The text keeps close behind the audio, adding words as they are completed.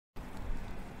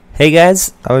Hey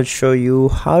guys, I will show you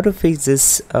how to fix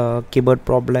this keyboard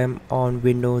problem on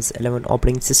Windows 11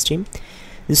 operating system.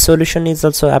 This solution is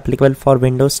also applicable for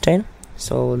Windows 10.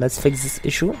 So let's fix this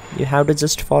issue. You have to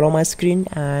just follow my screen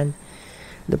and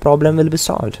the problem will be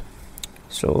solved.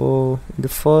 So the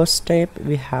first step,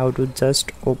 we have to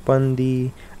just open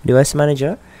the device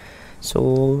manager.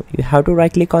 So you have to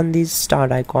right click on this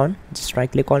start icon, just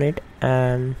right click on it,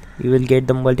 and you will get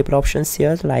the multiple options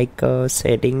here like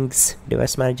settings,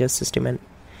 device manager, system, and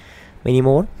many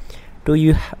more.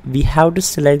 We have to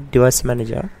select device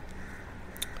manager.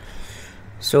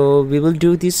 So we will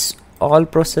do this all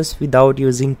process without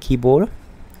using keyboard.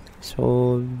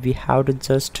 So we have to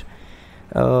just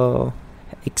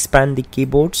expand the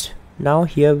keyboards. Now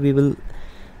here we will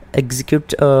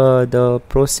execute the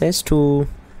process to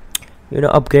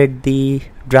upgrade the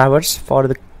drivers for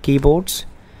the keyboards.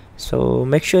 So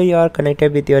make sure you are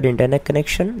connected with your internet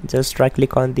connection. Just right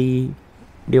click on the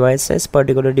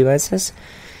particular devices,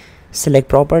 select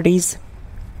properties.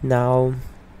 Now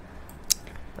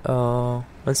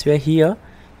once we are here,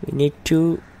 we need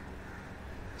to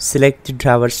select the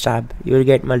drivers tab. You will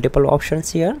get multiple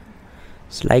options here.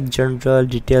 It's like general,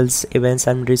 details, events,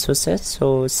 and resources.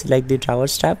 So select the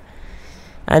drivers tab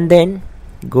and then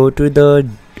go to the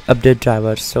update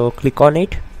driver. So click on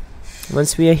it.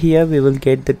 Once we are here, we will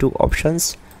get the two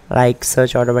options like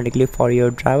search automatically for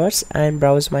your drivers and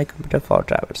browse my computer for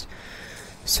drivers.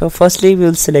 So firstly, we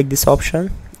will select this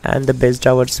option and the base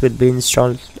drivers will be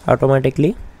installed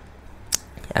automatically.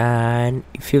 And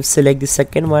if you select the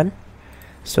second one,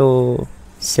 so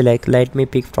select let me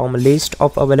pick from a list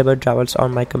of available drivers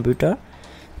on my computer,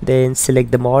 then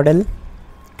select the model,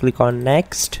 click on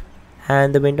next,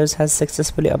 and the Windows has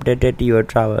successfully updated your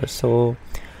driver. So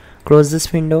close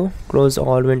this window, close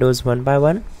all windows one by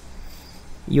one.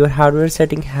 Your hardware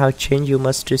setting have changed. You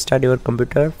must restart your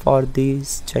computer for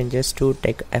these changes to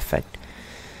take effect.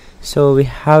 So we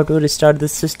have to restart the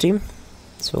system.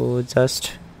 So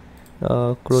just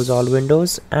close all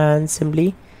windows and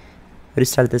simply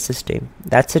restart the system.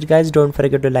 That's it guys. Don't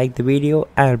forget to like the video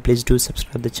and please do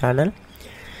subscribe the channel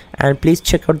and please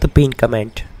check out the pinned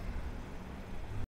comment.